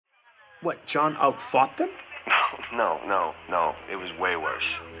What, John outfought them? No. It was way worse.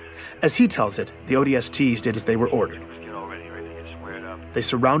 As he tells it, the ODSTs did as they were ordered. Let's get all ready to get squared up. They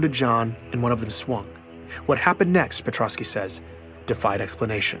surrounded John, and one of them swung. What happened next, Petrosky says, defied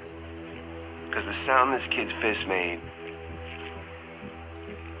explanation. Because the sound this kid's fist made,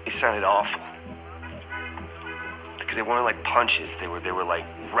 it sounded awful. Because they weren't like punches, they were like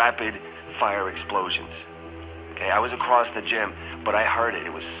rapid fire explosions. Okay, I was across the gym, but I heard it.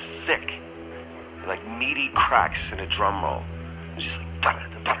 It was sick. Like meaty cracks in a drum roll. It was just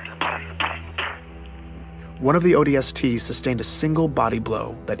like... One of the ODSTs sustained a single body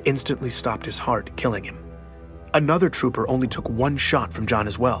blow that instantly stopped his heart, killing him. Another trooper only took one shot from John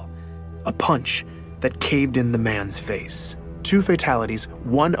as well, a punch that caved in the man's face. 2 fatalities,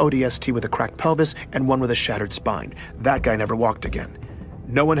 1 ODST with a cracked pelvis and 1 with a shattered spine. That guy never walked again.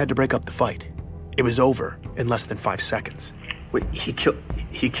 No one had to break up the fight. It was over in less than 5 seconds. Wait, he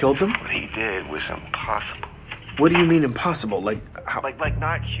killed them? What he did was impossible. What do you mean impossible? Like, how? Like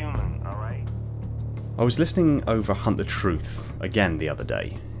not human, all right? I was listening over Hunt the Truth again the other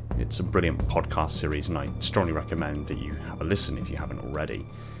day. It's a brilliant podcast series and I strongly recommend that you have a listen if you haven't already.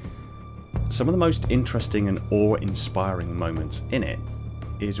 Some of the most interesting and awe-inspiring moments in it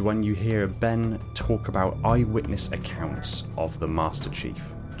is when you hear Ben talk about eyewitness accounts of the Master Chief,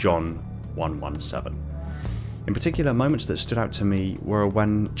 John 117. In particular, moments that stood out to me were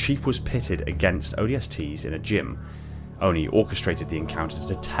when Chief was pitted against ODSTs in a gym. Oni orchestrated the encounter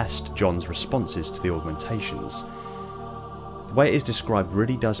to test John's responses to the augmentations. The way it is described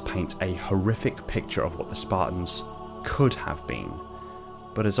really does paint a horrific picture of what the Spartans could have been.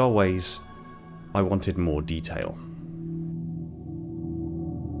 But as always, I wanted more detail.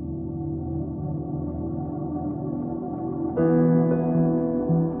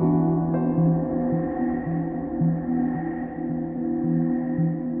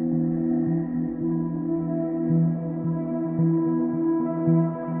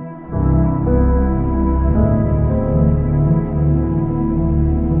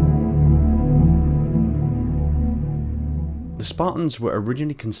 The Spartans were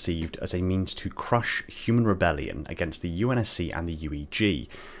originally conceived as a means to crush human rebellion against the UNSC and the UEG.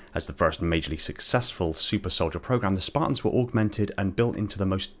 As the first majorly successful super soldier program, the Spartans were augmented and built into the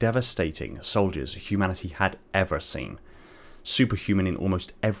most devastating soldiers humanity had ever seen. Superhuman in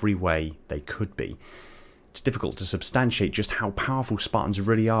almost every way they could be. It's difficult to substantiate just how powerful Spartans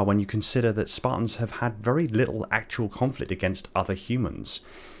really are when you consider that Spartans have had very little actual conflict against other humans.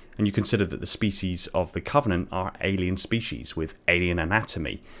 And you consider that the species of the Covenant are alien species with alien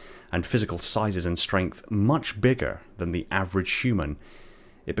anatomy and physical sizes and strength much bigger than the average human,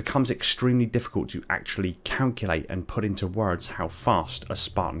 it becomes extremely difficult to actually calculate and put into words how fast a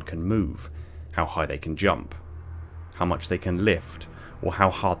Spartan can move, how high they can jump, how much they can lift, or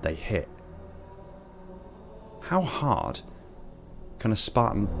how hard they hit. How hard can a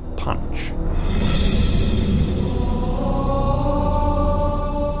Spartan punch?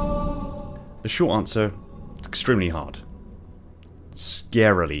 The short answer, it's extremely hard.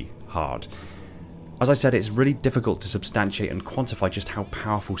 Scarily hard. As I said, it's really difficult to substantiate and quantify just how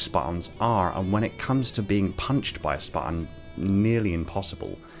powerful Spartans are, and when it comes to being punched by a Spartan, nearly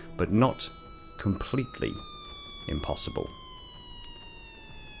impossible, but not completely impossible.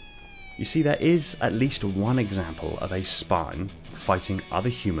 You see, there is at least one example of a Spartan fighting other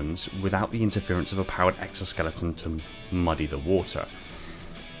humans without the interference of a powered exoskeleton to muddy the water.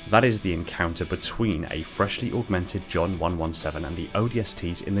 That is the encounter between a freshly augmented John 117 and the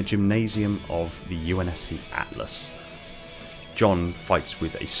ODSTs in the gymnasium of the UNSC Atlas. John fights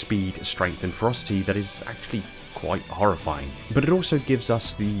with a speed, strength and ferocity that is actually quite horrifying, but it also gives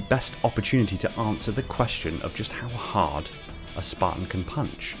us the best opportunity to answer the question of just how hard a Spartan can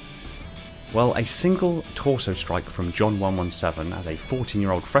punch. Well, a single torso strike from John 117 as a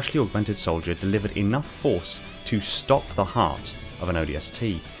 14-year-old freshly augmented soldier delivered enough force to stop the heart of an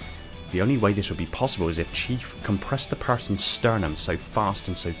ODST. The only way this would be possible is if Chief compressed the person's sternum so fast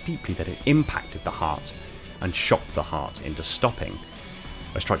and so deeply that it impacted the heart and shocked the heart into stopping.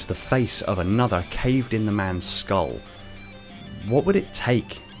 A strike to the face of another caved in the man's skull. What would it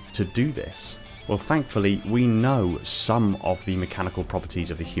take to do this? Well, thankfully, we know some of the mechanical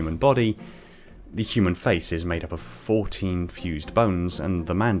properties of the human body. The human face is made up of 14 fused bones and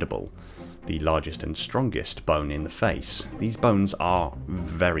the mandible, the largest and strongest bone in the face. These bones are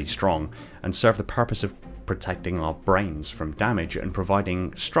very strong and serve the purpose of protecting our brains from damage and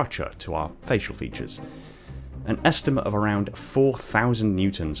providing structure to our facial features. An estimate of around 4,000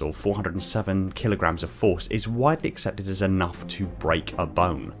 newtons or 407 kilograms of force is widely accepted as enough to break a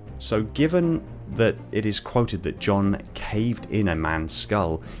bone. So given that it is quoted that John caved in a man's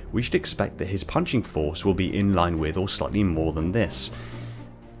skull, we should expect that his punching force will be in line with or slightly more than this.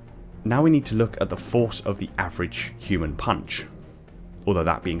 Now we need to look at the force of the average human punch. Although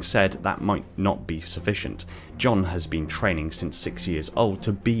that being said, that might not be sufficient. John has been training since 6 years old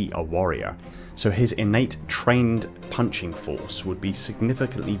to be a warrior, so his innate trained punching force would be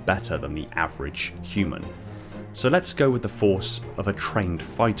significantly better than the average human. So let's go with the force of a trained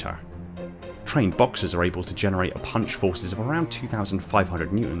fighter. Trained boxers are able to generate a punch forces of around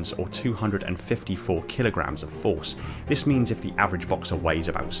 2,500 newtons or 254 kilograms of force. This means if the average boxer weighs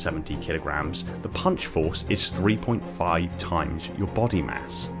about 70 kilograms, the punch force is 3.5 times your body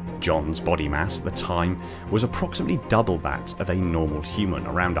mass. John's body mass at the time was approximately double that of a normal human,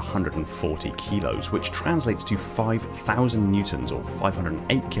 around 140 kilos, which translates to 5,000 newtons or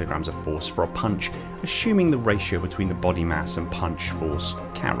 508 kilograms of force for a punch, assuming the ratio between the body mass and punch force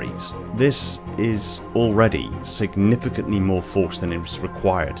carries. This is already significantly more force than is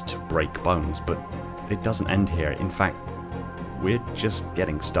required to break bones, but it doesn't end here. In fact, we're just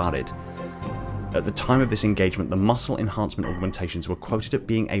getting started. At the time of this engagement, the muscle enhancement augmentations were quoted at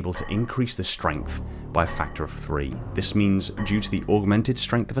being able to increase the strength by a factor of 3. This means due to the augmented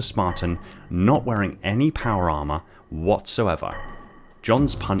strength of a Spartan not wearing any power armor whatsoever,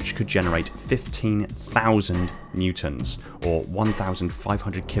 John's punch could generate 15,000 newtons or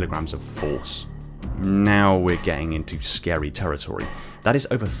 1,500 kilograms of force. Now we're getting into scary territory. That is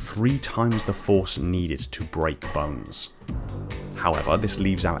over 3 times the force needed to break bones. However, this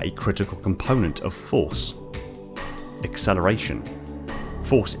leaves out a critical component of force: acceleration.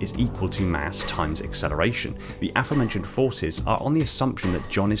 Force is equal to mass times acceleration. The aforementioned forces are on the assumption that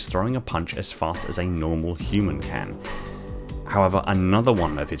John is throwing a punch as fast as a normal human can. However, another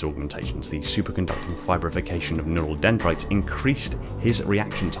one of his augmentations, the superconducting fibrification of neural dendrites, increased his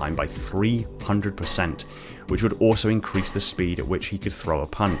reaction time by 300%, which would also increase the speed at which he could throw a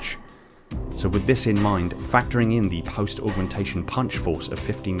punch. So with this in mind, factoring in the post-augmentation punch force of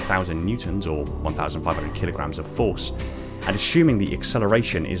 15,000 newtons or 1,500 kilograms of force, and assuming the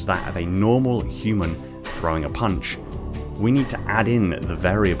acceleration is that of a normal human throwing a punch, we need to add in the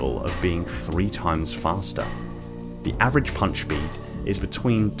variable of being 3 times faster. The average punch speed is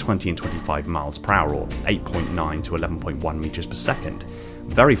between 20 and 25 miles per hour, or 8.9 to 11.1 meters per second.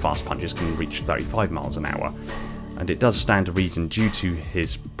 Very fast punches can reach 35 miles an hour, and it does stand to reason due to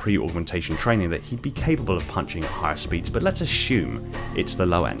his pre-augmentation training that he'd be capable of punching at higher speeds, but let's assume it's the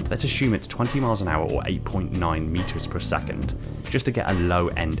low end. Let's assume it's 20 miles an hour or 8.9 meters per second, just to get a low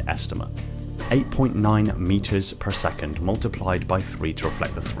end estimate. 8.9 meters per second multiplied by 3 to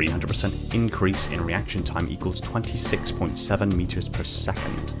reflect the 300% increase in reaction time equals 26.7 meters per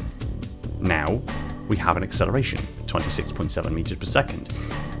second. Now we have an acceleration, 26.7 meters per second,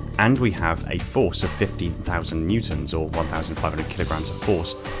 and we have a force of 15,000 newtons or 1,500 kilograms of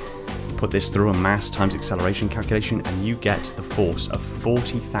force. Put this through a mass times acceleration calculation and you get the force of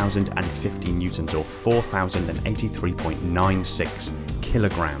 40,050 newtons or 4,083.96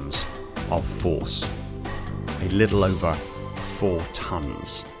 kilograms of force. A little over 4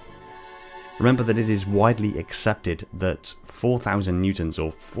 tons. Remember that it is widely accepted that 4,000 newtons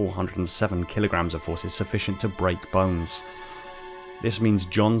or 407 kilograms of force is sufficient to break bones. This means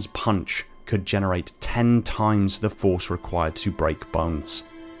John's punch could generate 10 times the force required to break bones.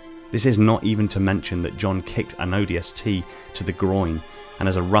 This is not even to mention that John kicked an ODST to the groin, and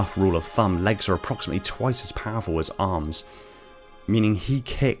as a rough rule of thumb, legs are approximately twice as powerful as arms, meaning he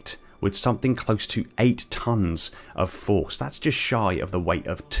kicked with something close to 8 tons of force. That's just shy of the weight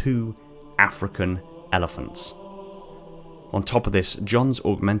of 2 African elephants. On top of this, John's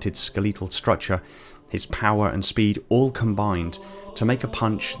augmented skeletal structure, his power and speed all combined to make a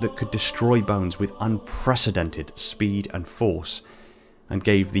punch that could destroy bones with unprecedented speed and force, and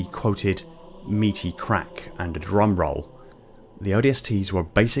gave the quoted meaty crack and a drum roll. The ODSTs were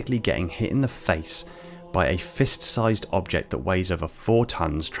basically getting hit in the face by a fist-sized object that weighs over 4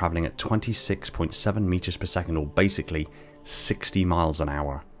 tons travelling at 26.7 meters per second, or basically 60 miles an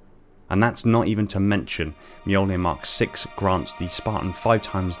hour. And that's not even to mention Mjolnir Mark 6 grants the Spartan 5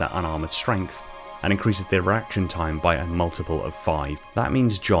 times their unarmoured strength and increases their reaction time by a multiple of 5. That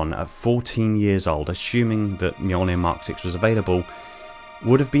means John, at 14 years old, assuming that Mjolnir Mark 6 was available,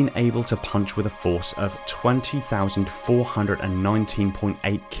 would have been able to punch with a force of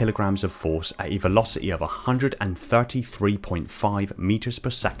 20,419.8 kilograms of force at a velocity of 133.5 meters per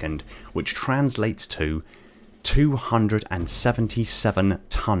second, which translates to 277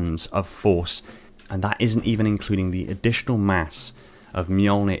 tons of force, and that isn't even including the additional mass of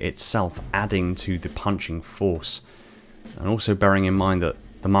Mjolnir itself adding to the punching force. And also bearing in mind that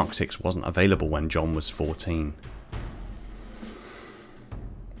The Mark VI wasn't available when John was 14.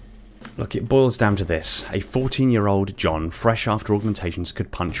 Look, it boils down to this. A 14-year-old John, fresh after augmentations,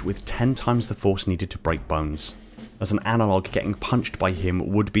 could punch with 10 times the force needed to break bones. As an analogue, getting punched by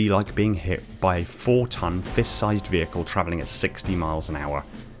him would be like being hit by a 4-ton, fist-sized vehicle travelling at 60 miles an hour.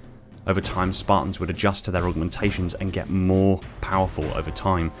 Over time, Spartans would adjust to their augmentations and get more powerful over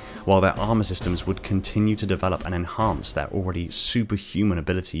time, while their armour systems would continue to develop and enhance their already superhuman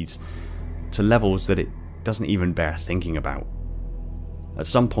abilities to levels that it doesn't even bear thinking about. At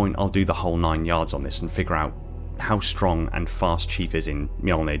some point I'll do the whole 9 yards on this and figure out how strong and fast Chief is in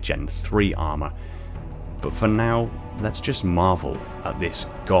Mjolnir Gen 3 armour, but for now let's just marvel at this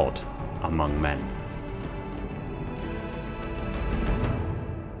god among men.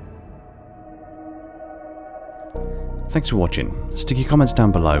 Thanks for watching. Stick your comments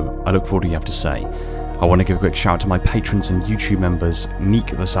down below, I look forward to what you have to say. I want to give a quick shout out to my patrons and YouTube members: Neek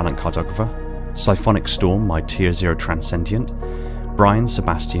the Silent Cartographer, Siphonic Storm, my Tier 0 Transcendent, Brian,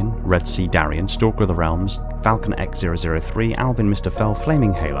 Sebastian, Red Sea Darian, Stalker of the Realms, Falcon X003, Alvin Mr. Fell,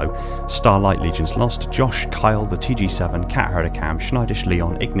 Flaming Halo, Starlight Legions Lost, Josh, Kyle, the TG7, Cat Herder Cam, Schneidish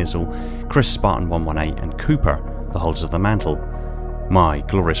Leon, Ignizel, Chris Spartan 118 and Cooper, the Holders of the Mantle, my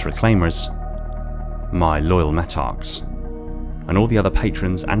Glorious Reclaimers, my loyal Metarchs, and all the other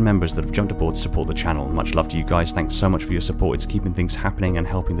patrons and members that have jumped aboard to support the channel. Much love to you guys, thanks so much for your support. It's keeping things happening and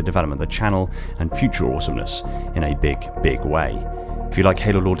helping the development of the channel and future awesomeness in a big way. If you like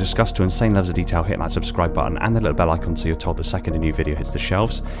Halo lore discussed to insane levels of detail, hit that subscribe button and the little bell icon so you're told the second a new video hits the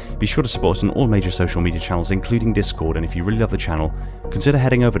shelves. Be sure to support us on all major social media channels, including Discord, and if you really love the channel, consider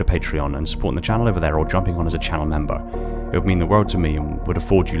heading over to Patreon and supporting the channel over there, or jumping on as a channel member. It would mean the world to me and would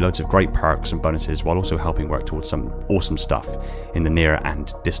afford you loads of great perks and bonuses, while also helping work towards some awesome stuff in the near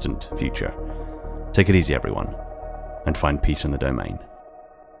and distant future. Take it easy everyone, and find peace in the domain.